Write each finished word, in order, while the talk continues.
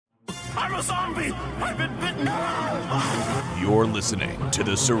I'm a zombie! I've been bitten! No! You're listening to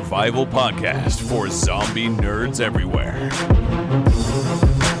the Survival Podcast for zombie nerds everywhere.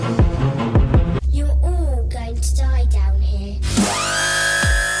 You're all going to die down here.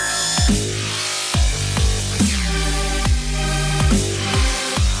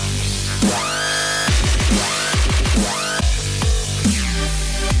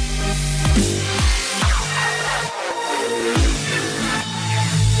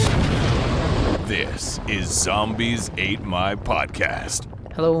 This is Zombies Ate My Podcast.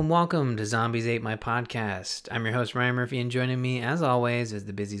 Hello and welcome to Zombies Ate My Podcast. I'm your host, Ryan Murphy, and joining me, as always, is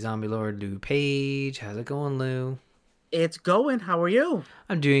the busy zombie lord, Lou Page. How's it going, Lou? It's going. How are you?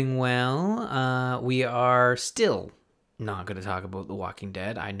 I'm doing well. We are still not going to talk about The Walking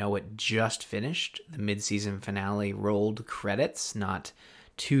Dead. I know it just finished. The mid-season finale rolled credits not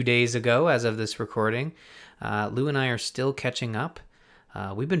 2 days ago as of this recording. Lou and I are still catching up.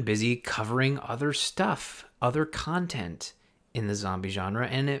 We've been busy covering other stuff, other content in the zombie genre,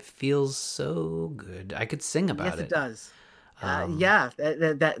 and it feels so good. I could sing about it. Yes,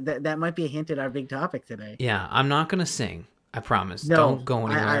 it does. That might be a hint at our big topic today. Yeah, I'm not going to sing. I promise. No, Don't go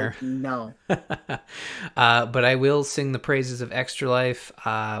anywhere. No. But I will sing the praises of Extra Life.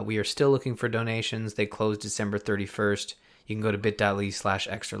 We are still looking for donations. They close December 31st. You can go to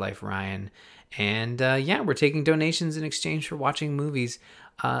bit.ly/extraliferyan. And we're taking donations in exchange for watching movies,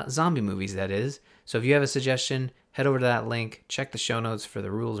 zombie movies, that is. So if you have a suggestion, head over to that link, check the show notes for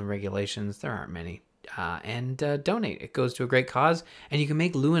the rules and regulations. There aren't many. And donate. It goes to a great cause. And you can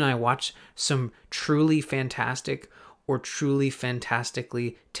make Lou and I watch some truly fantastic or truly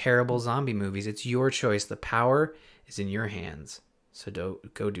fantastically terrible zombie movies. It's your choice. The power is in your hands. So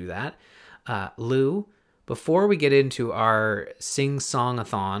go do that. Lou, before we get into our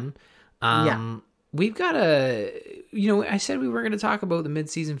sing-song-a-thon, we've got I said we were going to talk about the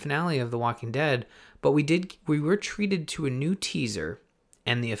mid-season finale of The Walking Dead, but we were treated to a new teaser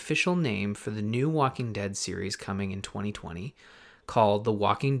and the official name for the new Walking Dead series coming in 2020 called The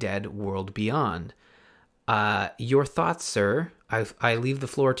Walking Dead World Beyond. Your thoughts, sir? I leave the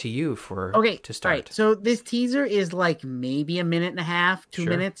floor to you to start. All right. So this teaser is like maybe a minute and a half, 2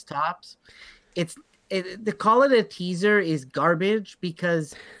 minutes tops. To call it a teaser is garbage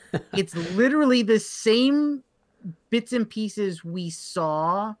because it's literally the same bits and pieces we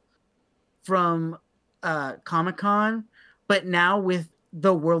saw from Comic-Con, but now with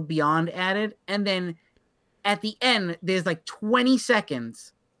the World Beyond added. And then at the end, there's like 20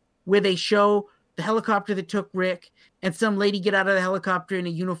 seconds where they show the helicopter that took Rick and some lady get out of the helicopter in a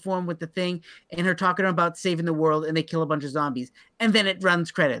uniform with the thing and her talking about saving the world, and they kill a bunch of zombies. And then it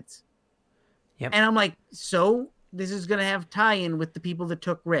runs credits. Yep. And I'm like, so this is going to have tie-in with the people that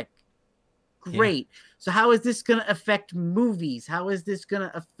took Rick. Great. Yeah. So how is this going to affect movies? How is this going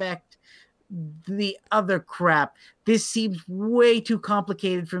to affect the other crap? This seems way too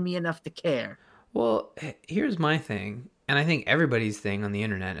complicated for me enough to care. Well, here's my thing, and I think everybody's thing on the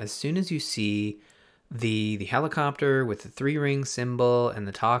internet. As soon as you see the helicopter with the 3-ring symbol and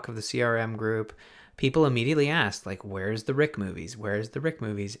the talk of the CRM group, people immediately ask, like, where's the Rick movies? Where's the Rick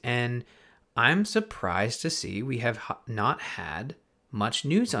movies? And I'm surprised to see we have not had much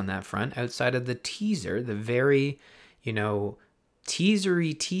news on that front outside of the teaser, the very,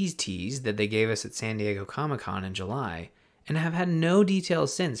 teasery tease that they gave us at San Diego Comic-Con in July, and have had no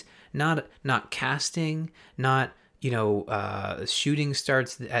details since. Not casting, not shooting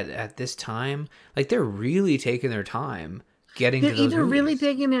starts at this time. Like, they're really taking their time getting to those movies. They're either really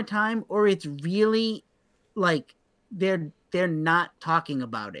taking their time, or it's really like they're not talking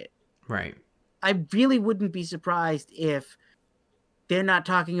about it. Right. I really wouldn't be surprised if they're not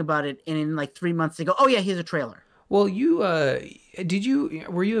talking about it, and in like 3 months they go, oh yeah, here's a trailer. Well, were you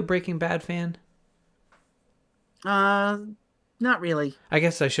a Breaking Bad fan? Not really. I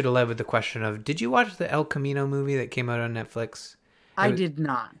guess I should have led with the question of, did you watch the El Camino movie that came out on Netflix? I did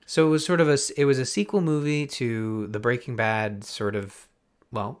not. So it was sort of a sequel movie to the Breaking Bad sort of,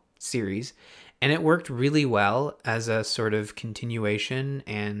 series. And it worked really well as a sort of continuation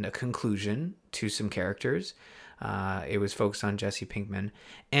and a conclusion to some characters. It was focused on Jesse Pinkman.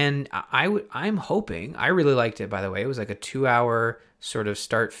 And I'm hoping, I really liked it, by the way. It was like a 2-hour sort of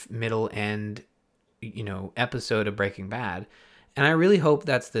start, middle, end, episode of Breaking Bad. And I really hope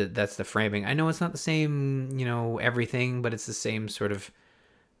that's the framing. I know it's not the same, everything, but it's the same sort of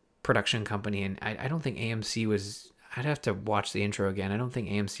production company. And I don't think AMC was... I'd have to watch the intro again. I don't think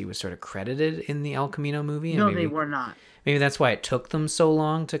AMC was sort of credited in the El Camino movie. No, they were not. Maybe that's why it took them so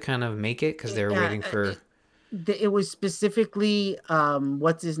long to kind of make it, because they were waiting for... It was specifically,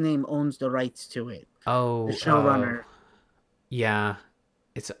 what's his name owns the rights to it. Oh. The showrunner. Yeah.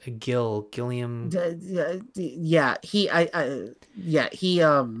 It's Gilliam. Yeah,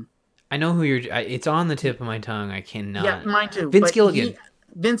 I know who you're. It's on the tip of my tongue. I cannot. yeah, mine too. Vince Gilligan.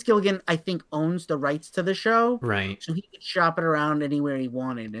 Vince Gilligan, I think, owns the rights to the show, Right. so he could shop it around anywhere he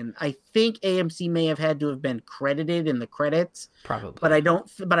wanted. And I think AMC may have had to have been credited in the credits, Probably. but I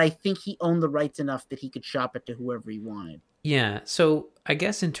don't. But I think he owned the rights enough that he could shop it to whoever he wanted. Yeah. So I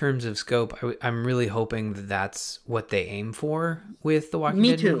guess in terms of scope, I'm really hoping that that's what they aim for with the Walking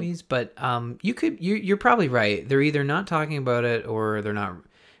Dead movies. But you're probably right. They're either not talking about it, or they're not,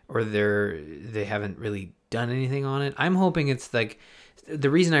 or they haven't really done anything on it. I'm hoping it's like.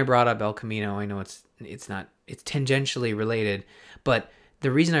 The reason I brought up El Camino, I know it's tangentially related, but the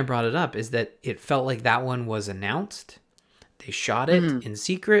reason I brought it up is that it felt like that one was announced. They shot it in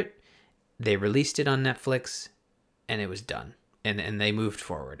secret. They released it on Netflix, and it was done. And they moved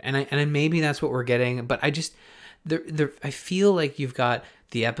forward. And maybe that's what we're getting. But I just I feel like you've got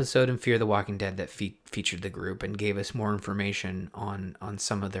the episode in Fear the Walking Dead that featured the group and gave us more information on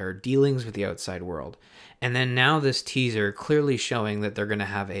some of their dealings with the outside world. And then now this teaser clearly showing that they're going to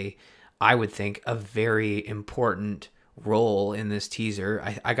have I would think, a very important role in this teaser.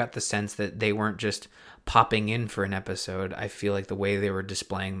 I got the sense that they weren't just popping in for an episode. I feel like the way they were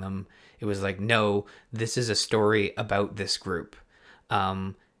displaying them, it was like, no, this is a story about this group.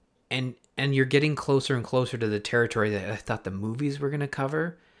 And you're getting closer and closer to the territory that I thought the movies were going to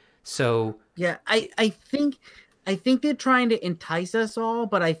cover. So yeah, I think they're trying to entice us all,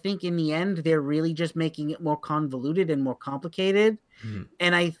 but I think in the end they're really just making it more convoluted and more complicated. Mm-hmm.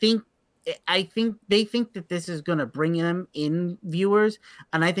 And I think they think that this is going to bring them in viewers,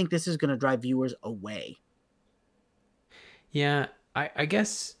 and I think this is going to drive viewers away. Yeah, I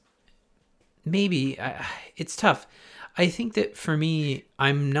guess maybe it's tough. I think that for me,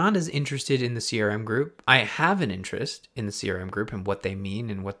 I'm not as interested in the CRM group. I have an interest in the CRM group and what they mean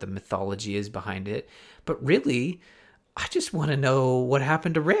and what the mythology is behind it. But really, I just want to know what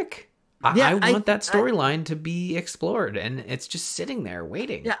happened to Rick. I want that storyline to be explored, and it's just sitting there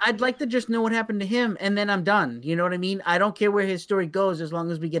waiting. Yeah, I'd like to just know what happened to him, and then I'm done. You know what I mean? I don't care where his story goes as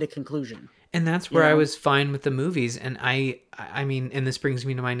long as we get a conclusion. And that's where I was fine with the movies. And I mean, and this brings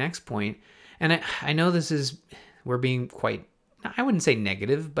me to my next point. And I know we're being quite, I wouldn't say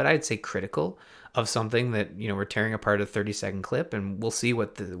negative, but I'd say critical of something that, we're tearing apart a 30-second clip, and we'll see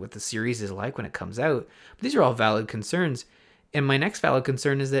what the series is like when it comes out. But these are all valid concerns. And my next valid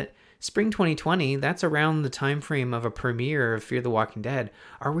concern is that spring 2020, that's around the time frame of a premiere of Fear the Walking Dead.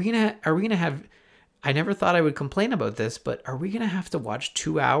 Are we gonna have, I never thought I would complain about this, but are we gonna have to watch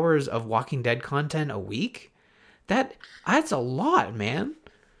 2 hours of Walking Dead content a week? That's a lot, man.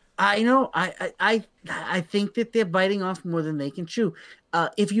 I know. I think that they're biting off more than they can chew.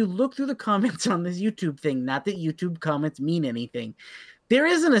 If you look through the comments on this YouTube thing, not that YouTube comments mean anything, there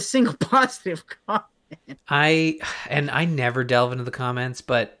isn't a single positive comment. I never delve into the comments,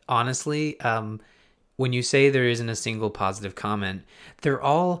 but honestly, when you say there isn't a single positive comment, they're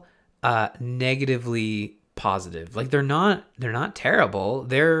all negatively positive. Like they're not terrible.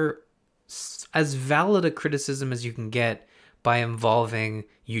 They're as valid a criticism as you can get by involving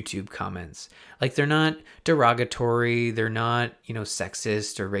YouTube comments. Like they're not derogatory, they're not,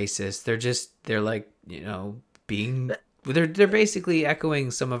 sexist or racist. They're like, being, they're basically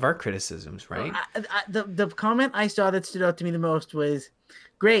echoing some of our criticisms, right? The comment I saw that stood out to me the most was,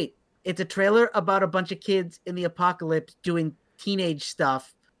 great, it's a trailer about a bunch of kids in the apocalypse doing teenage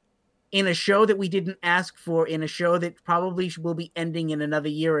stuff in a show that we didn't ask for, in a show that probably will be ending in another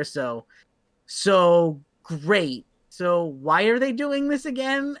year or so. So great. So why are they doing this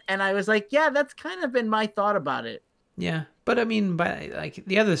again? And I was like, yeah, that's kind of been my thought about it. Yeah. But I mean, like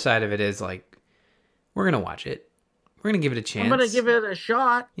the other side of it is like, we're going to watch it. We're going to give it a chance. I'm going to give it a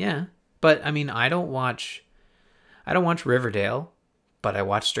shot. Yeah. But I mean, I don't watch Riverdale, but I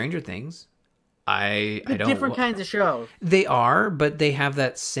watch Stranger Things. I don't different kinds of shows. They are, but they have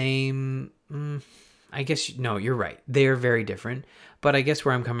that same, I guess, no, you're right. They're very different. But I guess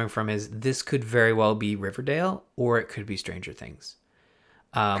where I'm coming from is this could very well be Riverdale, or it could be Stranger Things.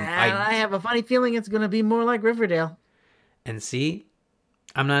 I have a funny feeling it's going to be more like Riverdale. And see,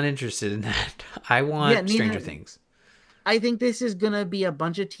 I'm not interested in that. I want Stranger Things. I think this is going to be a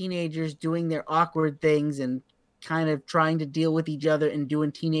bunch of teenagers doing their awkward things and kind of trying to deal with each other and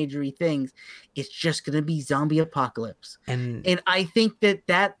doing teenagery things. It's just going to be zombie apocalypse. And I think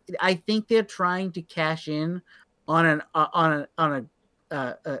I think they're trying to cash in on an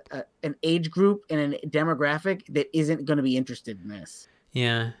age group and a demographic that isn't going to be interested in this.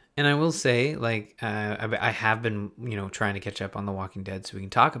 Yeah. And I will say, like, I have been, trying to catch up on The Walking Dead so we can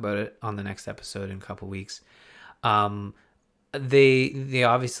talk about it on the next episode in a couple weeks. they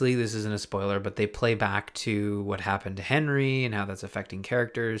obviously, this isn't a spoiler, but they play back to what happened to Henry and how that's affecting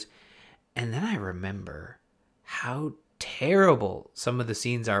characters. And then I remember how terrible some of the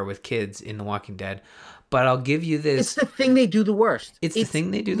scenes are with kids in The Walking Dead. But I'll give you this. It's the thing they do the worst. It's the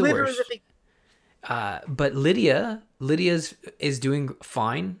thing they do the literally worst. the thing- But Lydia's is doing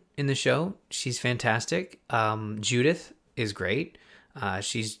fine in the show. She's fantastic. Judith is great.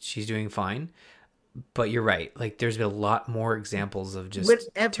 She's doing fine. But you're right. Like, there's been a lot more examples of just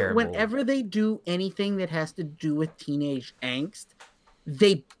terrible. Whenever they do anything that has to do with teenage angst,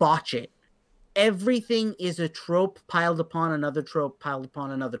 they botch it. Everything is a trope piled upon another trope piled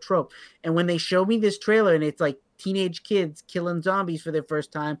upon another trope. And when they show me this trailer and it's like teenage kids killing zombies for their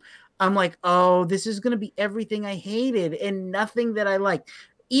first time, I'm like, oh, this is going to be everything I hated and nothing that I liked.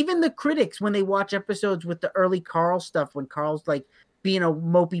 Even the critics, when they watch episodes with the early Carl stuff, when Carl's like being a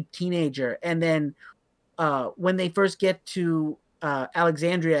mopey teenager, and then when they first get to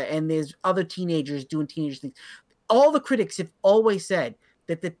Alexandria and there's other teenagers doing teenage things, all the critics have always said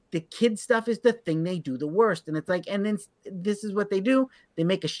that the kid stuff is the thing they do the worst. And it's like, and then this is what they do. They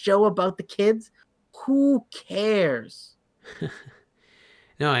make a show about the kids. Who cares?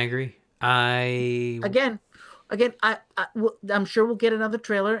 No, I agree. Again, I'm sure we'll get another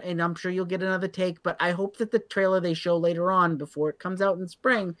trailer and I'm sure you'll get another take, but I hope that the trailer they show later on before it comes out in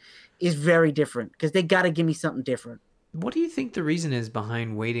spring is very different, because they got to give me something different. What do you think the reason is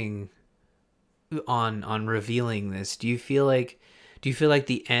behind waiting on revealing this? Do you feel like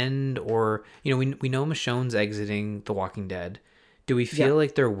the end, or, you know, we know Michonne's exiting The Walking Dead. Do we feel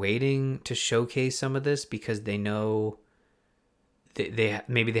like they're waiting to showcase some of this because they know they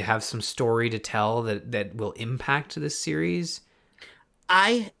maybe they have some story to tell that will impact this series?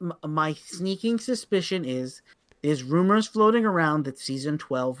 My sneaking suspicion is there's rumors floating around that season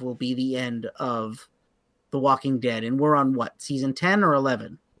 12 will be the end of The Walking Dead, and we're on what, season 10 or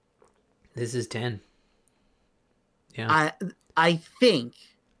 11? This is 10. Yeah. I think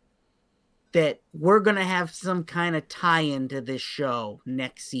that we're going to have some kind of tie-in to this show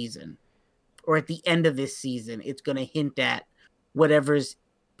next season, or at the end of this season. It's going to hint at whatever's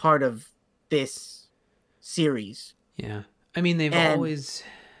part of this series. Yeah. I mean, they've always...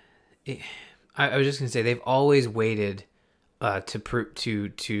 I was just going to say, they've always waited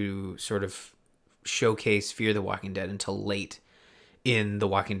to sort of showcase Fear the Walking Dead until late in the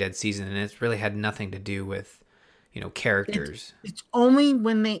Walking Dead season, and it's really had nothing to do with, you know, characters. It's only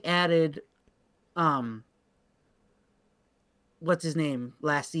when they added what's his name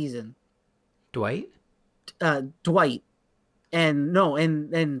last season? Dwight? Dwight. And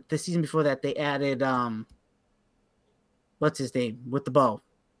the season before that they added what's his name with the bow?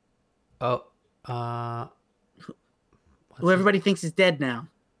 Oh, who everybody thinks is dead now.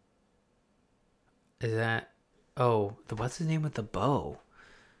 Is that... Oh, what's his name with the bow?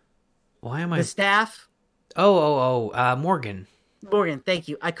 Why am I... The staff? Morgan. Morgan, thank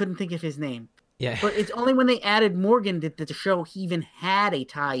you. I couldn't think of his name. Yeah. But it's only when they added Morgan that the show even had a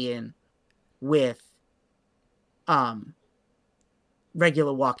tie-in with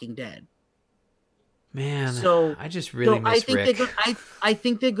regular Walking Dead. Man, so I just really miss Rick. I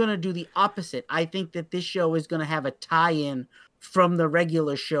think they're going to do the opposite. I think that this show is going to have a tie-in from the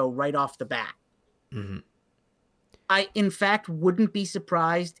regular show right off the bat. Mm-hmm. I, in fact, wouldn't be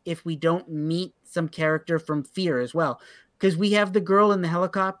surprised if we don't meet some character from Fear as well. Because we have the girl in the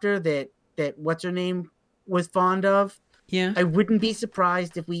helicopter that what's her name was fond of. Yeah. I wouldn't be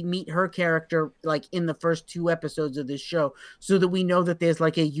surprised if we meet her character like in the first 2 episodes of this show, so that we know that there's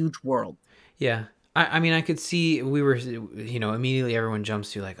like a huge world. Yeah. I mean, I could see we were, you know, immediately everyone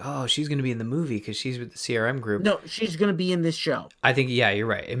jumps to like, oh, she's going to be in the movie because she's with the CRM group. No, she's going to be in this show. I think, yeah, you're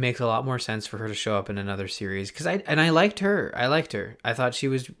right. It makes a lot more sense for her to show up in another series because I liked her. I thought she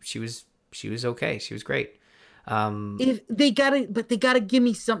was okay. She was great. If they gotta give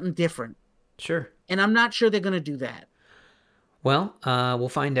me something different. Sure. And I'm not sure they're going to do that. Well, we'll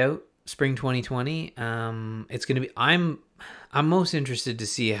find out spring 2020. It's going to be, I'm most interested to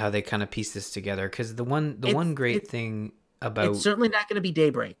see how they kind of piece this together, because the one great thing about... It's certainly not going to be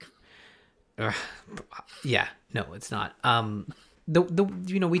Daybreak. Yeah, no, it's not.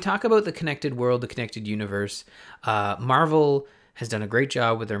 You know, we talk about the connected world, the connected universe. Marvel has done a great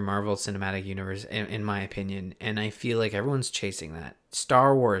job with their Marvel Cinematic Universe, in my opinion, and I feel like everyone's chasing that.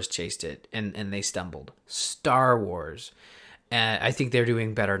 Star Wars chased it, and they stumbled. Star Wars. I think they're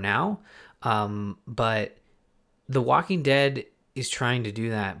doing better now, but The Walking Dead is trying to do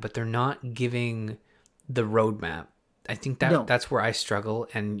that, but they're not giving the roadmap. I think that's where I struggle,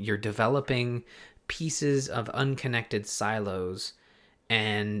 and you're developing pieces of unconnected silos,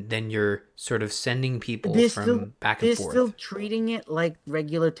 and then you're sort of sending people They're from still back and they're forth. still treating it like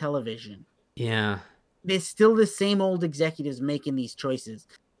regular television. Yeah. There's still the same old executives making these choices.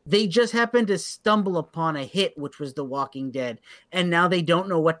 They just happened to stumble upon a hit, which was The Walking Dead, and now they don't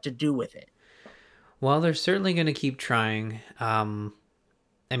know what to do with it. Well, they're certainly going to keep trying. I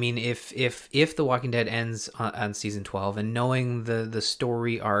mean, if The Walking Dead ends on season 12, and knowing the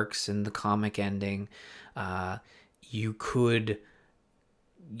story arcs and the comic ending, you could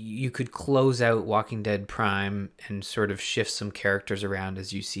close out Walking Dead Prime and sort of shift some characters around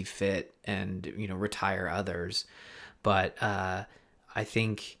as you see fit, and retire others. But I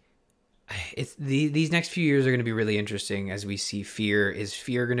think it's these next few years are going to be really interesting as we see Fear. Is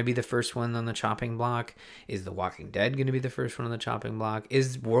Fear going to be the first one on the chopping block? Is The Walking Dead going to be the first one on the chopping block?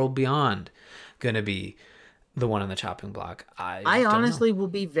 Is World Beyond going to be the one on the chopping block? I honestly will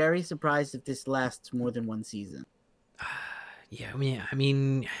be very surprised if this lasts more than one season. Yeah, I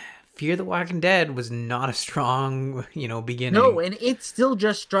mean, Fear the Walking Dead was not a strong, beginning. No, and it still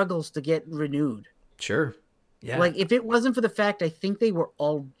just struggles to get renewed. Sure. Yeah. Like, if it wasn't for the fact I think they were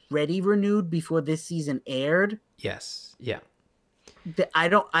already renewed before this season aired. Yes. Yeah. I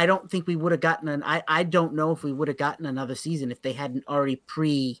don't think we would have gotten I don't know if we would have gotten another season if they hadn't already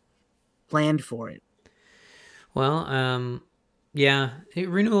planned for it. Well, yeah,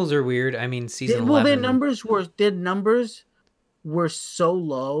 renewals are weird. I mean, season 11. Their numbers were so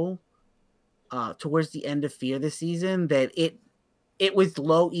low towards the end of Fear this season that it was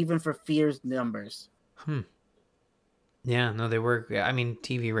low even for Fear's numbers. Yeah, no, they were. I mean,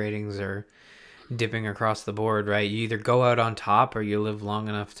 TV ratings are dipping across the board, right? You either go out on top or you live long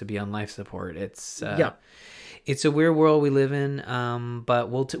enough to be on life support. It's it's a weird world we live in.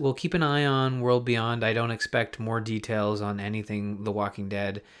 But we'll keep an eye on World Beyond. I don't expect more details on anything The Walking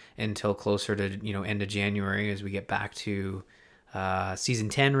Dead until closer to end of January, as we get back to season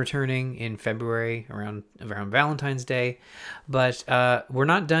 10 returning in February around Valentine's Day. But we're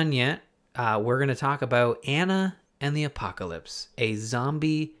not done yet. We're going to talk about Anna and the Apocalypse, a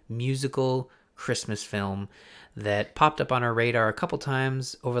zombie musical Christmas film that popped up on our radar a couple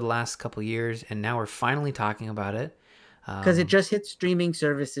times over the last couple years, and now we're finally talking about it. Because it just hit streaming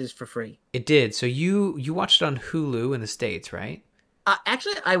services for free. It did. So you watched it on Hulu in the States, right?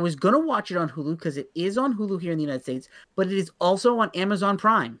 Actually, I was going to watch it on Hulu because it is on Hulu here in the United States, but it is also on Amazon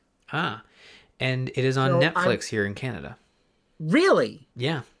Prime. And it is on Netflix here in Canada. Really?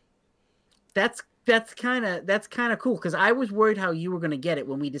 Yeah. That's kind of cool, because I was worried how you were going to get it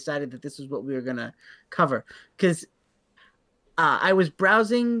when we decided that this is what we were going to cover. Because I was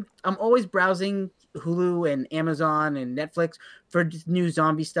browsing. I'm always browsing Hulu and Amazon and Netflix for new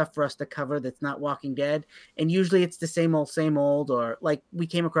zombie stuff for us to cover that's not Walking Dead, and usually it's the same old. Or like we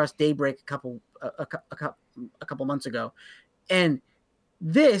came across Daybreak a couple months ago, and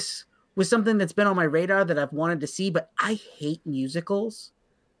this was something that's been on my radar that I've wanted to see. But I hate musicals,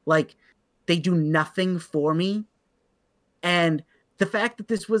 like. They do nothing for me. And the fact that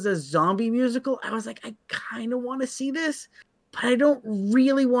this was a zombie musical, I was like, I kind of want to see this, but I don't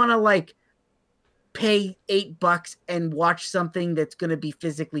really want to like pay $8 and watch something that's going to be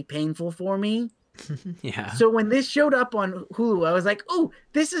physically painful for me. Yeah. So when this showed up on Hulu, I was like, oh,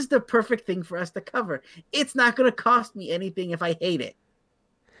 this is the perfect thing for us to cover. It's not going to cost me anything if I hate it.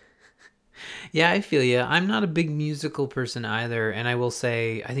 Yeah, I feel you. I'm not a big musical person either, and I will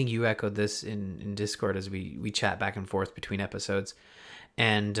say, I think you echoed this in Discord as we chat back and forth between episodes.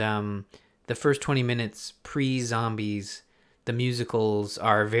 And the first 20 minutes pre-zombies, the musicals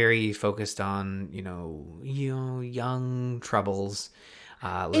are very focused on young troubles.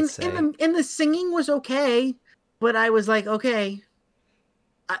 Let's say, and the singing was okay, but I was like, okay,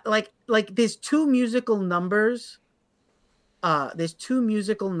 like there's two musical numbers. There's two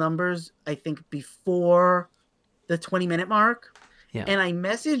musical numbers, I think, before the 20-minute mark. Yeah. And I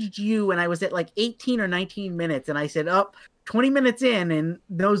messaged you, and I was at like 18 or 19 minutes, and I said, 20 minutes in, and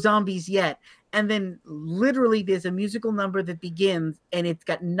no zombies yet. And then literally there's a musical number that begins, and it's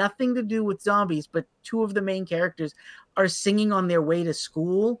got nothing to do with zombies, but two of the main characters are singing on their way to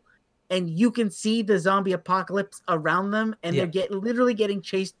school. And you can see the zombie apocalypse around them, and they're literally getting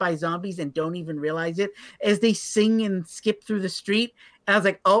chased by zombies and don't even realize it as they sing and skip through the street. And I was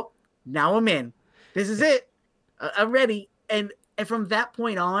like, oh, now I'm in. This is it. I'm ready. And from that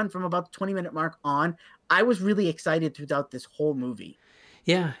point on, from about the 20-minute mark on, I was really excited throughout this whole movie.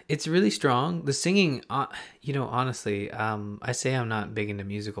 Yeah, it's really strong. The singing, honestly, I say I'm not big into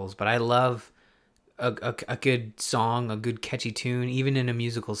musicals, but I love a good song, a good catchy tune, even in a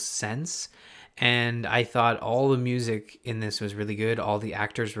musical sense. And I thought all the music in this was really good. All the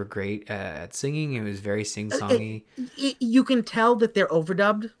actors were great at singing. It was very sing-songy. You can tell that they're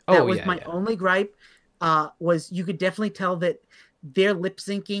overdubbed. Oh, That was yeah, my yeah. only gripe. Was you could definitely tell that they're lip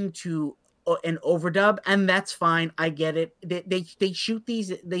syncing to an overdub, and that's fine. I get it. They shoot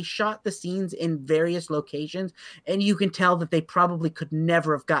these. They shot the scenes in various locations, and you can tell that they probably could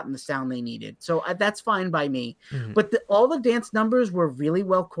never have gotten the sound they needed. So that's fine by me. Mhm. But all the dance numbers were really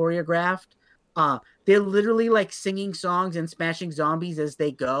well choreographed. They're literally like singing songs and smashing zombies as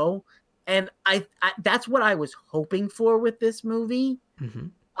they go, and I that's what I was hoping for with this movie.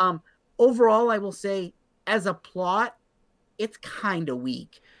 Mhm. Overall, I will say, as a plot, it's kind of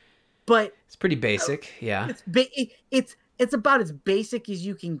weak, but It's pretty basic. Yeah. it's about as basic as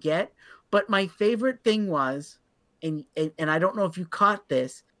you can get. But my favorite thing was, and I don't know if you caught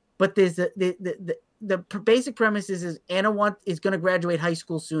this, but there's the basic premise is Anna is going to graduate high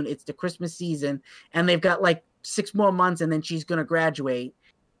school soon. It's the Christmas season, and they've got like 6 more months, and then she's going to graduate.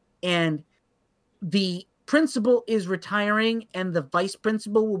 And the principal is retiring, and the vice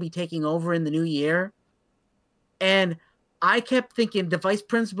principal will be taking over in the new year. And I kept thinking the vice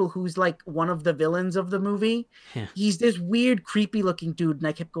principal, who's like one of the villains of the movie, Yeah. he's this weird, creepy looking dude. And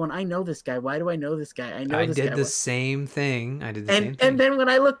I kept going, I know this guy. Why do I know this guy? I know I this did guy. the same thing. I did the same thing. And then when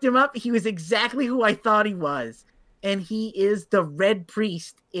I looked him up, he was exactly who I thought he was. And he is the Red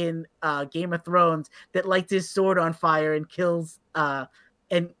Priest in Game of Thrones that lights his sword on fire and kills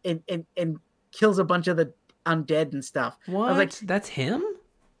and kills a bunch of the undead and stuff. What? I was like, That's him?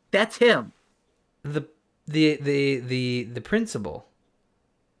 that's him. The principal,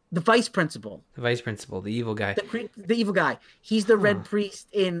 The vice principal. the vice principal, the evil guy. The evil guy. He's the Huh. Red Priest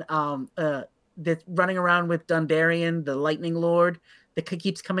in that's running around with Dundarian, the Lightning Lord, that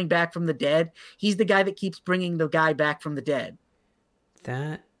keeps coming back from the dead. He's the guy that keeps bringing the guy back from the dead.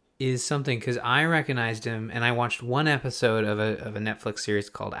 That is something, because I recognized him, and I watched one episode of a Netflix series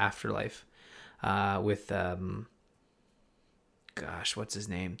called Afterlife, with gosh, what's his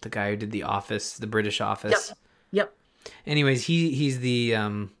name? The guy who did The Office, the British Office. Yep. Anyways, he's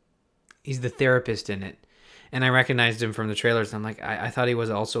the therapist in it, and I recognized him from the trailers. And I'm like, I thought he was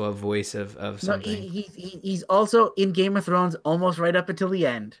also a voice of No, something. he's also in Game of Thrones almost right up until the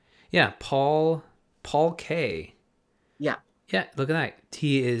end. Yeah, Paul K. Yeah. Yeah, look at that.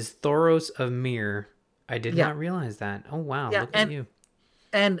 He is Thoros of Myr. I did Yeah. not realize that. Oh wow, Yeah, look at you.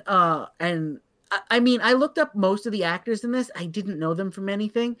 And I mean, I looked up most of the actors in this. I didn't know them from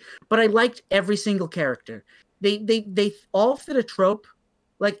anything, but I liked every single character. They all fit a trope.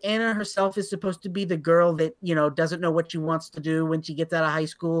 Like Anna herself is supposed to be the girl that, you know, doesn't know what she wants to do when she gets out of high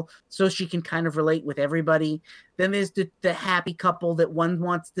school, so she can kind of relate with everybody. Then there's the happy couple that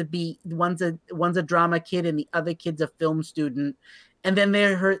one's a drama kid and the other kid's a film student. And then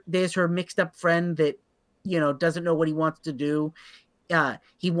there's her mixed up friend that, you know, doesn't know what he wants to do.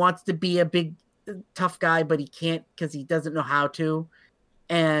 He wants to be a big tough guy, but he can't because he doesn't know how to.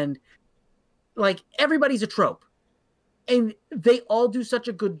 And like everybody's a trope. And they all do such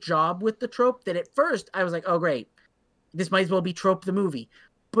a good job with the trope that at first I was like, oh, great. This might as well be Trope the movie.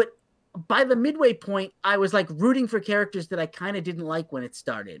 But by the midway point, I was like rooting for characters that I kind of didn't like when it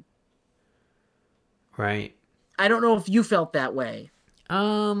started. Right. I don't know if you felt that way.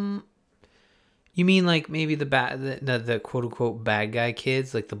 You mean like maybe the quote unquote bad guy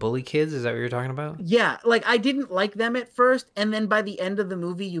kids, like the bully kids? Is that what you're talking about? Yeah, like I didn't like them at first, and then by the end of the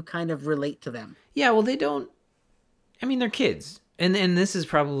movie, you kind of relate to them. Yeah, well, they don't. I mean, they're kids, and this is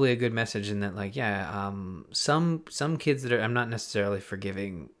probably a good message in that, like, yeah, some kids that are, I'm not necessarily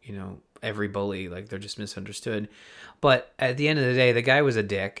forgiving, you know, every bully, like they're just misunderstood, but at the end of the day, the guy was a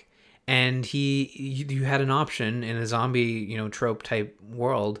dick, and you had an option in a zombie, you know, trope type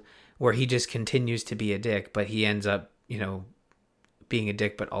world where he just continues to be a dick, but he ends up, you know, being a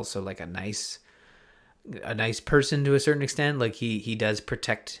dick, but also like a nice person to a certain extent. Like he does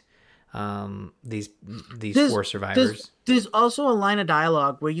protect these four survivors. There's also a line of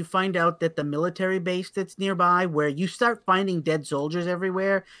dialogue where you find out that the military base that's nearby, where you start finding dead soldiers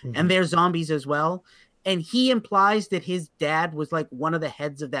everywhere, and they're zombies as well. And he implies that his dad was like one of the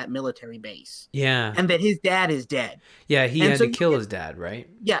heads of that military base. Yeah. And that his dad is dead. Yeah, he And had so to kill his dad, right?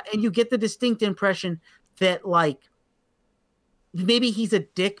 Yeah, and you get the distinct impression that like maybe he's a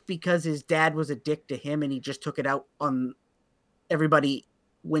dick because his dad was a dick to him and he just took it out on everybody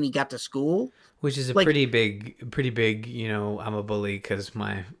when he got to school. Which is a like, pretty big, you know, I'm a bully because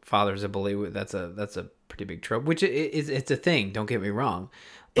my father's a bully. That's a pretty big trope, which it's a thing. Don't get me wrong.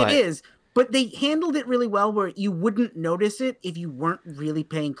 But it is. But they handled it really well where you wouldn't notice it if you weren't really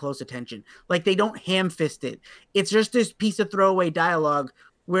paying close attention. Like they don't ham-fist it. It's just this piece of throwaway dialogue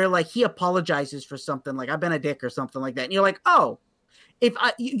where like he apologizes for something, like I've been a dick or something like that, and you're like, oh, if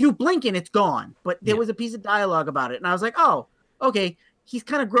you blink and it's gone. But there was a piece of dialogue about it, and I was like, oh, okay, he's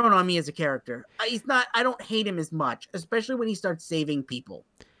kind of grown on me as a character. I don't hate him as much, especially when he starts saving people.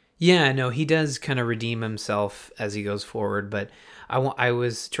 Yeah, no, he does kind of redeem himself as he goes forward. But I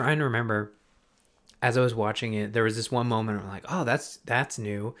was trying to remember as I was watching it, there was this one moment where I'm like, oh, that's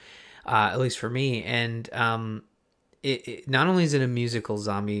new, at least for me. And it not only is it a musical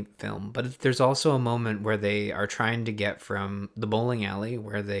zombie film, but there's also a moment where they are trying to get from the bowling alley,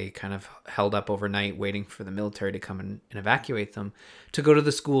 where they kind of held up overnight waiting for the military to come and evacuate them, to go to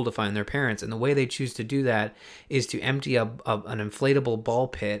the school to find their parents. And the way they choose to do that is to empty an inflatable ball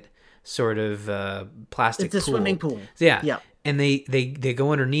pit, sort of plastic It's a pool. swimming pool. Yeah. Yeah. And they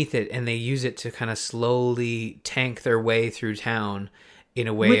go underneath it, and they use it to kind of slowly tank their way through town in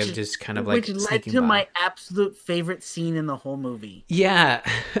a way of just kind of like which led sneaking to by. my absolute favorite scene in the whole movie. Yeah,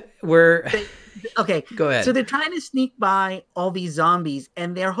 where Okay, Go ahead. So they're trying to sneak by all these zombies,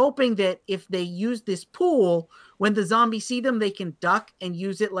 and they're hoping that if they use this pool, when the zombies see them, they can duck and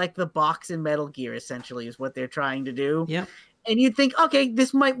use it like the box in Metal Gear, essentially, is what they're trying to do. yeah, And you'd think, okay,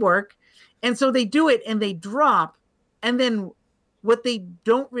 this might work. And so they do it, and they drop, and then what they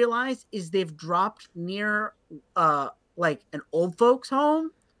don't realize is they've dropped near like an old folks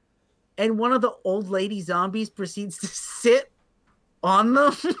home, and one of the old lady zombies proceeds to sit on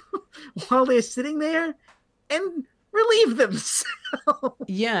them while they're sitting there and relieve themselves.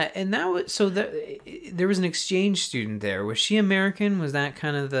 yeah, and that was so there was an exchange student there. Was she American? Was that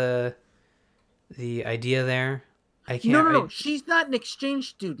kind of the idea there? I can't. No. She's not an exchange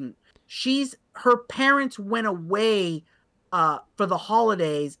student. Her parents went away for the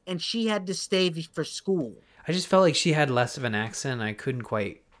holidays, and she had to stay for school. I just felt like she had less of an accent. I couldn't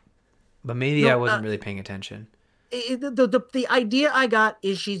quite, but maybe I wasn't really paying attention. The idea I got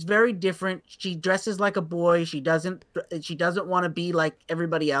is she's very different. She dresses like a boy. She doesn't want to be like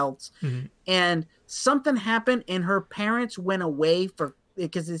everybody else. Mm-hmm. And something happened, and her parents went away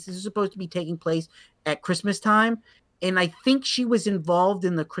because this is supposed to be taking place at Christmas time. And I think she was involved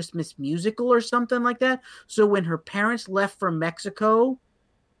in the Christmas musical or something like that. So when her parents left for Mexico,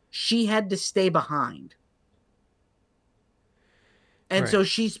 she had to stay behind. And so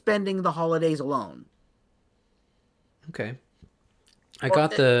she's spending the holidays alone. Okay. I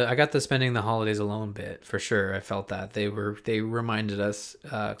got the spending the holidays alone bit for sure. I felt that they reminded us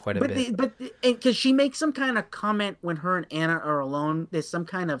quite a bit. But because she makes some kind of comment when her and Anna are alone, there's some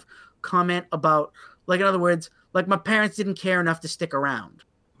kind of comment about, like, in other words, like, my parents didn't care enough to stick around.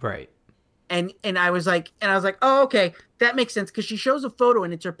 Right. And I was like, oh, okay, that makes sense, because she shows a photo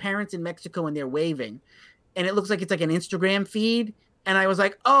and it's her parents in Mexico and they're waving, and it looks like it's like an Instagram feed. And I was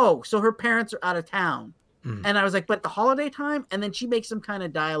like, oh, so her parents are out of town. Mm. And I was like, but the holiday time? And then she makes some kind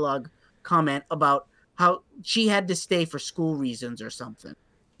of dialogue comment about how she had to stay for school reasons or something.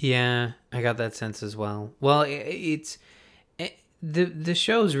 Yeah, I got that sense as well. Well, the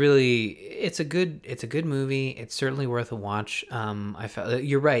show's really, it's a good movie. It's certainly worth a watch. I felt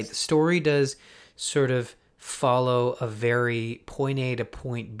you're right. The story does sort of follow a very point A to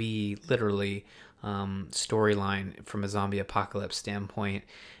point B, literally, storyline from a zombie apocalypse standpoint.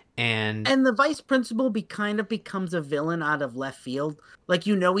 And the vice principal becomes a villain out of left field. Like,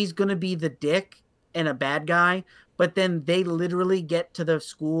 he's going to be the dick and a bad guy, but then they literally get to the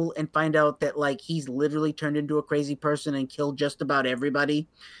school and find out that, like, he's literally turned into a crazy person and killed just about everybody.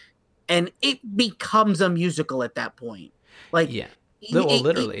 And it becomes a musical at that point. Like, yeah,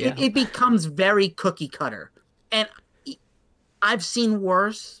 literally, yeah. It becomes very cookie cutter. And I've seen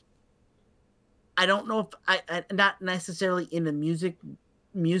worse. I don't know if I not necessarily in the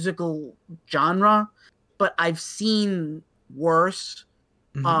musical genre, but I've seen worse.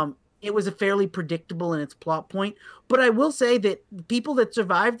 Mm-hmm. It was a fairly predictable in its plot point, but I will say that the people that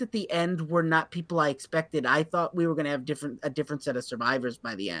survived at the end were not people I expected. I thought we were going to have a different set of survivors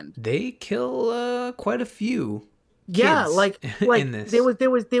by the end. They kill quite a few. Yeah, like in this.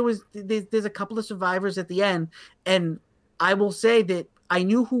 There's a couple of survivors at the end, and I will say that I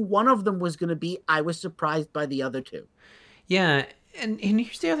knew who one of them was going to be. I was surprised by the other two. Yeah, and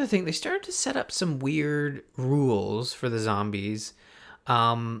here's the other thing. They started to set up some weird rules for the zombies,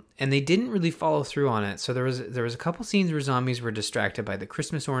 and they didn't really follow through on it. So there was a couple scenes where zombies were distracted by the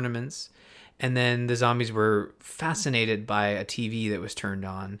Christmas ornaments, and then the zombies were fascinated by a TV that was turned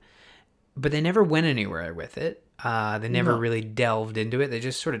on, but they never went anywhere with it. They never really delved into it. They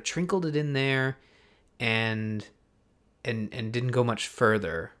just sort of trickled it in there, and didn't go much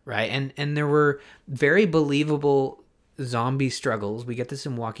further, right? And there were very believable zombie struggles. We get this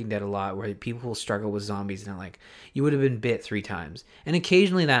in Walking Dead a lot, where people will struggle with zombies, and they're like, you would have been bit 3 times. And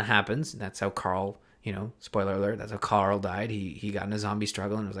occasionally that happens. That's how Carl, spoiler alert, that's how Carl died. He got in a zombie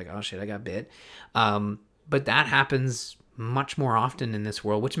struggle and was like, oh shit, I got bit. But that happens much more often in this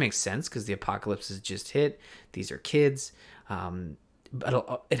world, which makes sense because the apocalypse has just hit. These are kids.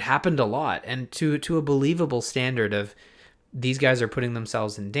 But it happened a lot, and to a believable standard of, these guys are putting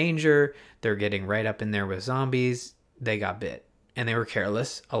themselves in danger. They're getting right up in there with zombies. They got bit, and they were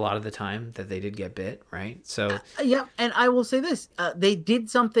careless a lot of the time that they did get bit, right? So yeah, and I will say this: they did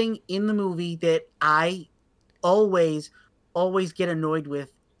something in the movie that I always get annoyed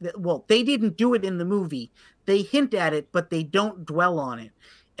with. Well, they didn't do it in the movie. They hint at it, but they don't dwell on it,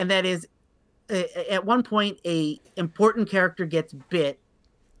 and that is, at one point, a important character gets bit,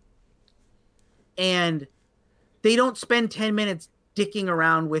 and they don't spend 10 minutes dicking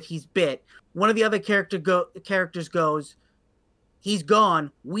around with he's bit. One of the other characters goes, he's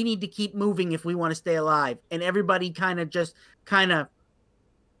gone. We need to keep moving if we want to stay alive. And everybody kind of,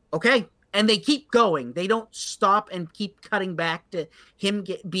 okay. And they keep going. They don't stop and keep cutting back to him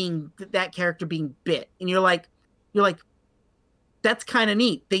that character being bit. And you're like, that's kind of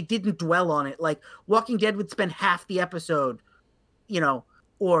neat. They didn't dwell on it. Like Walking Dead would spend half the episode,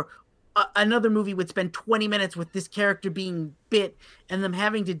 or another movie would spend 20 minutes with this character being bit and them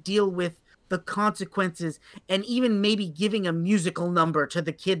having to deal with the consequences, and even maybe giving a musical number to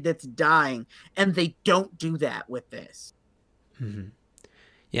the kid that's dying. And they don't do that with this. Mm-hmm.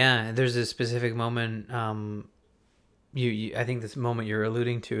 Yeah, there's a specific moment. I think this moment you're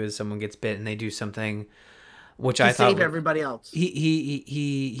alluding to is someone gets bit and they do something, which to I thought save everybody else.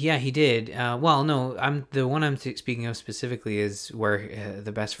 He did. Well, no, the one I'm speaking of specifically is where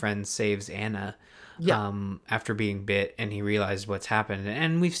the best friend saves Anna. Yeah. After being bit, and he realized what's happened.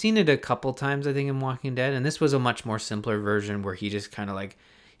 And we've seen it a couple times, I think, in Walking Dead. And this was a much more simpler version where he just kind of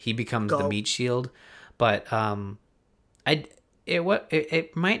he becomes the meat shield. But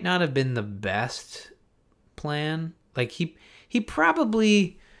it might not have been the best plan. Like he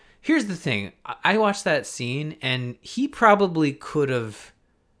probably. Here's the thing. I watched that scene, and he probably could have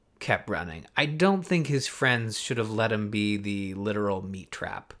kept running. I don't think his friends should have let him be the literal meat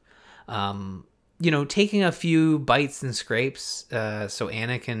trap. Taking a few bites and scrapes so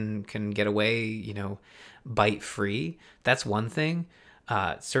Anna can get away, bite free. That's one thing.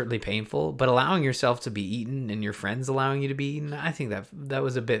 Certainly painful, but allowing yourself to be eaten and your friends allowing you to be eaten, I think that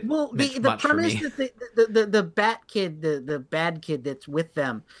was a bit the premise that the bat kid, the bad kid that's with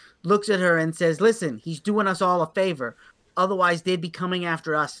them, looks at her and says, listen, he's doing us all a favor. Otherwise, they'd be coming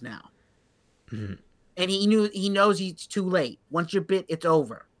after us now. Mm-hmm. And he knows it's too late. Once you're bit, it's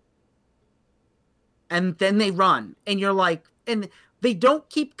over. And then they run. And you're like, and they don't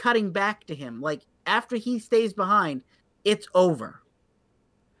keep cutting back to him. Like, after he stays behind, it's over.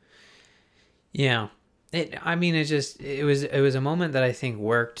 Yeah. It was a moment that I think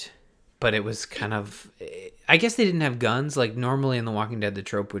worked, but it was kind of, I guess they didn't have guns. Like normally in The Walking Dead, the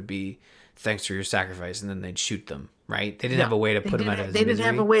trope would be thanks for your sacrifice, and then they'd shoot them, right? They didn't have a way to put him out of his misery. They didn't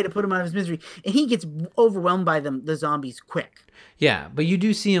have a way to put him out of his misery. And he gets overwhelmed by the zombies quick. Yeah, but you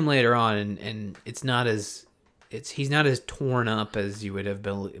do see him later on, and it's not as, he's not as torn up as you would have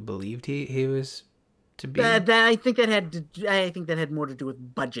believed he was to be. I think that had more to do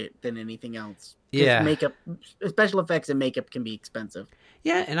with budget than anything else. Yeah, makeup, special effects and makeup can be expensive.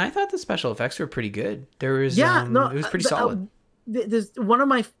 Yeah, and I thought the special effects were pretty good. There was it was pretty solid. There's one of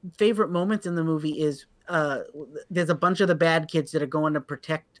my favorite moments in the movie is there's a bunch of the bad kids that are going to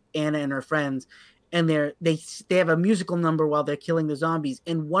protect Anna and her friends, and they have a musical number while they're killing the zombies,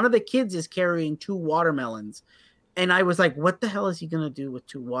 and one of the kids is carrying 2 watermelons, and I was like, what the hell is he gonna do with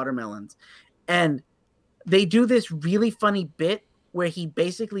 2 watermelons? And they do this really funny bit where he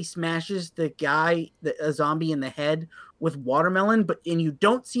basically smashes a zombie in the head with watermelon, and you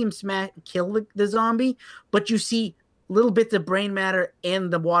don't see him kill the zombie, but you see little bits of brain matter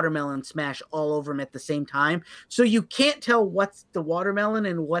and the watermelon smash all over him at the same time. So you can't tell what's the watermelon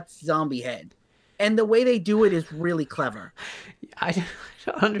and what's zombie head. And the way they do it is really clever. I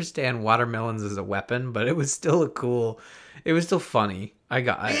don't understand watermelons as a weapon, but it was still funny.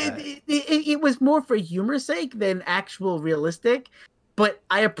 It was more for humor's sake than actual realistic, but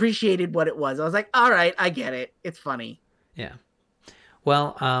I appreciated what it was. I was like, all right, I get it. It's funny. Yeah.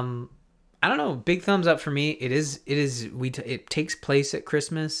 Well, I don't know. Big thumbs up for me. It takes place at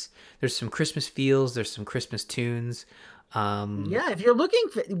Christmas. There's some Christmas feels. There's some Christmas tunes. Yeah, if you're looking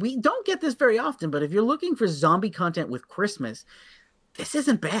for, we don't get this very often, but if you're looking for zombie content with Christmas, this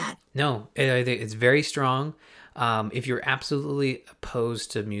isn't bad. No, it's very strong. If you're absolutely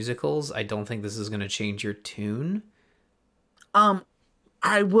opposed to musicals, I don't think this is going to change your tune.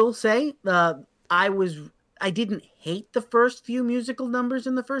 I will say, I didn't hate the first few musical numbers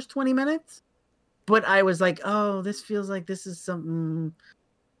in the first 20 minutes, but I was like, oh, this feels like this is some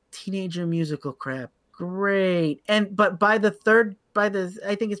teenager musical crap. Great. But I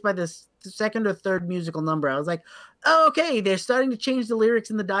think it's by the second or third musical number, I was like, oh, okay, they're starting to change the lyrics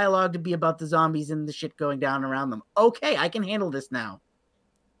and the dialogue to be about the zombies and the shit going down around them. Okay, I can handle this now.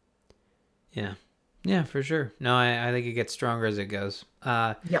 Yeah. Yeah, for sure. No, I think it gets stronger as it goes.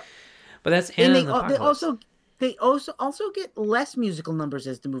 Yep. But that's And Anna and the Apocalypse. they also get less musical numbers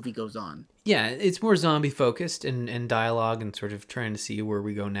as the movie goes on. Yeah, it's more zombie focused and dialogue and sort of trying to see where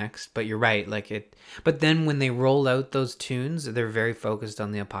we go next. But you're right, but then when they roll out those tunes, they're very focused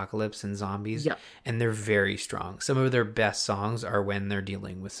on the apocalypse and zombies. Yeah. And they're very strong. Some of their best songs are when they're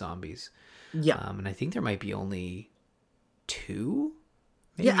dealing with zombies. Yeah. And I think there might be only two.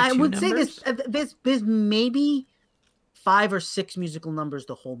 Yeah, I would numbers? say there's maybe 5 or 6 musical numbers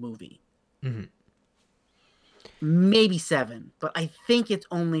the whole movie. Mm-hmm. Maybe 7, but I think it's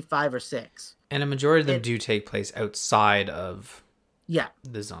only 5 or 6. And a majority of them do take place outside of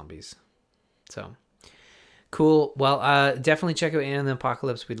the zombies. So cool. Well, definitely check out Anna and the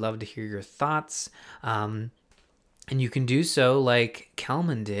Apocalypse. We'd love to hear your thoughts. And you can do so like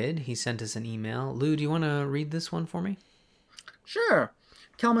Kelman did. He sent us an email. Lou, do you want to read this one for me? Sure.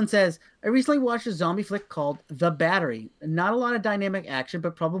 Kelman says, I recently watched a zombie flick called The Battery. Not a lot of dynamic action,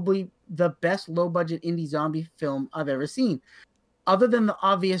 but probably the best low-budget indie zombie film I've ever seen. Other than the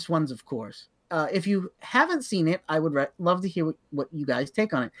obvious ones, of course. If you haven't seen it, I would love to hear what you guys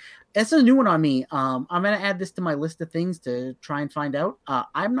take on it. It's a new one on me. I'm going to add this to my list of things to try and find out.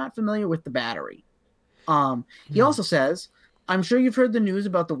 I'm not familiar with The Battery. He also says, I'm sure you've heard the news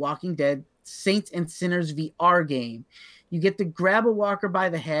about the Walking Dead Saints and Sinners VR game. You get to grab a walker by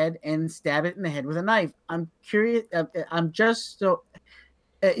the head and stab it in the head with a knife. I'm curious. I'm just so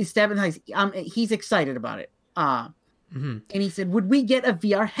stabbing the knife. He's excited about it. And he said, "Would we get a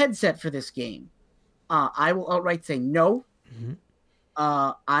VR headset for this game?" I will outright say no. Mm-hmm.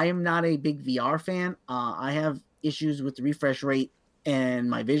 I am not a big VR fan. I have issues with the refresh rate and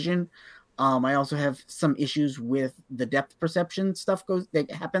my vision. I also have some issues with the depth perception stuff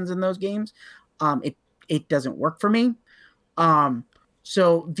that happens in those games. It doesn't work for me.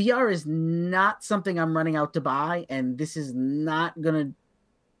 So VR is not something I'm running out to buy, and this is not gonna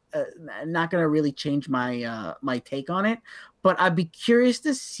really change my my take on it. But I'd be curious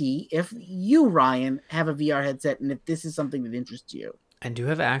to see if you, Ryan, have a VR headset and if this is something that interests you. I do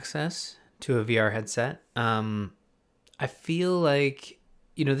have access to a VR headset. I feel like,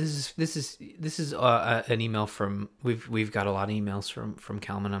 this is an email from we've got a lot of emails from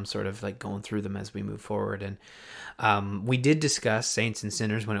Kalman. I'm sort of like going through them as we move forward, and we did discuss Saints and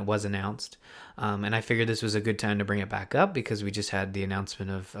Sinners when it was announced, and I figured this was a good time to bring it back up because we just had the announcement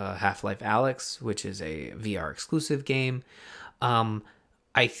of Half-Life Alyx, which is a VR exclusive game.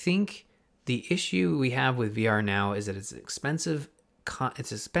 I think the issue we have with VR now is that it's expensive.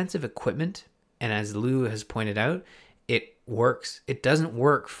 It's expensive equipment, and as Lou has pointed out, it works. It doesn't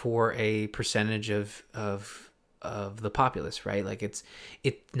work for a percentage of the populace, right? Like it's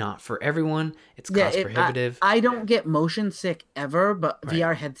not for everyone. It's cost prohibitive. I don't get motion sick ever, but right.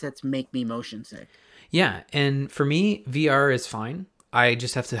 VR headsets make me motion sick. Yeah, and for me, VR is fine. I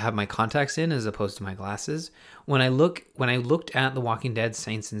just have to have my contacts in as opposed to my glasses. When I looked at The Walking Dead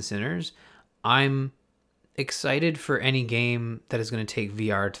Saints and Sinners, I'm excited for any game that is going to take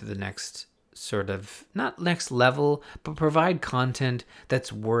VR to the next sort of, not next level, but provide content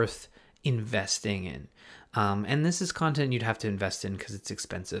that's worth investing in. And this is content you'd have to invest in because it's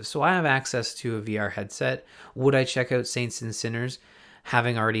expensive. So I have access to a VR headset. Would I check out Saints and Sinners,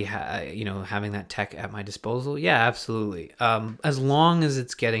 having already having that tech at my disposal? Yeah, absolutely. As long as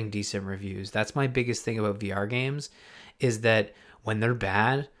it's getting decent reviews. That's my biggest thing about VR games, is that when they're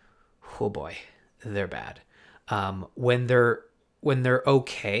bad, oh boy, they're bad. When they're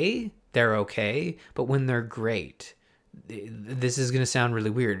okay, they're okay, but when they're great, this is going to sound really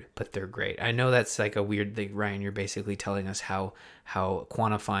weird, but they're great. I know that's like a weird thing, Ryan. You're basically telling us how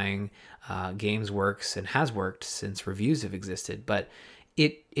quantifying games works and has worked since reviews have existed, but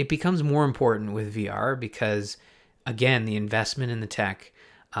it becomes more important with VR because, again, the investment in the tech,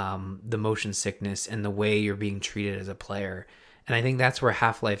 the motion sickness, and the way you're being treated as a player. And I think that's where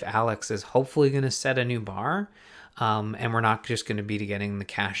Half-Life Alyx is hopefully going to set a new bar. And we're not just going to be getting the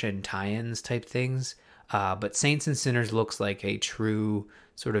cash-in tie-ins type things. But Saints and Sinners looks like a true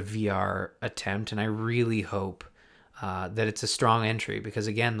sort of VR attempt. And I really hope that it's a strong entry because,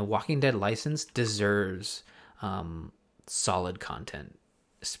 again, the Walking Dead license deserves solid content,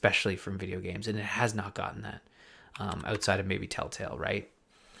 especially from video games. And it has not gotten that. outside of maybe Telltale, right?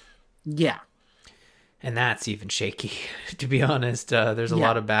 Yeah. And that's even shaky, to be honest. There's a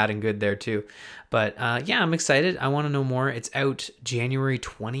lot of bad and good there too. But yeah, I'm excited. I want to know more. It's out January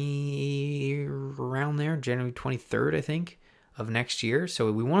 20, around there, January 23rd, I think, of next year.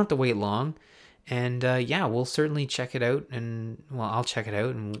 So we won't have to wait long. And yeah, we'll certainly check it out. And well, I'll check it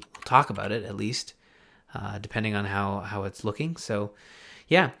out and we'll talk about it at least, depending on how it's looking. So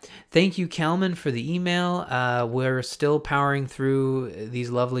yeah, thank you, Kalman, for the email. We're still powering through these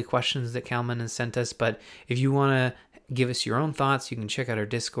lovely questions that Kalman has sent us. But if you want to give us your own thoughts, you can check out our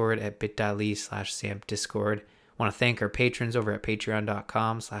Discord at bit.ly/sampdiscord. I want to thank our patrons over at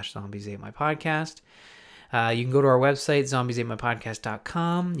patreon.com/zombies8mypodcast. You can go to our website,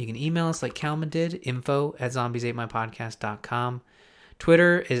 zombies8mypodcast.com. You can email us like Kalman did, info@zombies8mypodcast.com.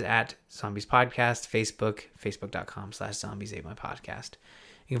 Twitter is at Zombies Podcast. Facebook, facebook.com/zombies8mypodcast.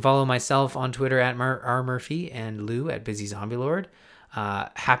 You can follow myself on Twitter at R. Murphy and Lou at Busy Zombie Lord.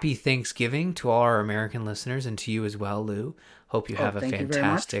 Happy Thanksgiving to all our American listeners and to you as well, Lou. Hope you have a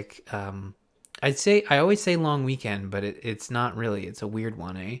fantastic, I always say long weekend, but it's not really. It's a weird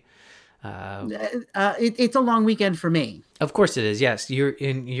one, eh? It's a long weekend for me. Of course it is. Yes,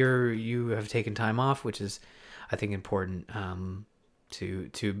 you have taken time off, which is, I think, important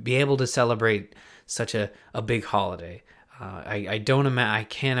to be able to celebrate such a big holiday. I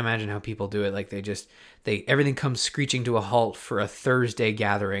can't imagine how people do it. Like everything comes screeching to a halt for a Thursday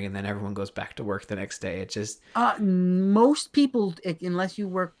gathering, and then everyone goes back to work the next day. It just most people, unless you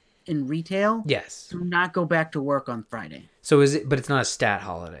work in retail, yes, do not go back to work on Friday. So but it's not a stat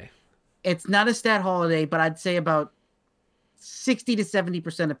holiday. It's not a stat holiday, but I'd say about 60 to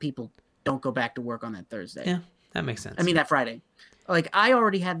 70% of people don't go back to work on that Thursday. Yeah, that makes sense. I mean, that Friday. Like, I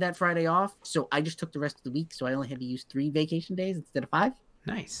already had that Friday off, so I just took the rest of the week, so I only had to use 3 vacation days instead of 5.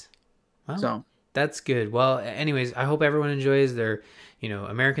 Nice. Well, so that's good. Well, anyways, I hope everyone enjoys their,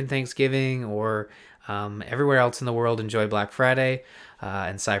 American Thanksgiving, or everywhere else in the world enjoy Black Friday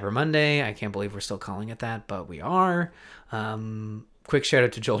and Cyber Monday. I can't believe we're still calling it that, but we are. Quick shout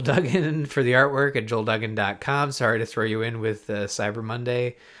out to Joel Duggan for the artwork at joelduggan.com. Sorry to throw you in with Cyber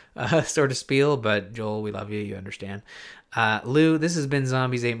Monday sort of spiel, but Joel, we love you. You understand. Lou, this has been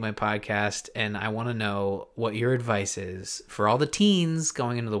Zombies Ate My Podcast, and I want to know what your advice is for all the teens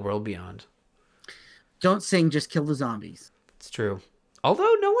going into the world beyond. Don't sing, just kill the zombies. It's true.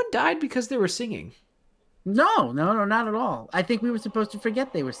 Although no one died because they were singing. No, not at all. I think we were supposed to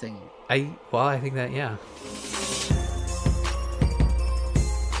forget they were singing. I think that, yeah.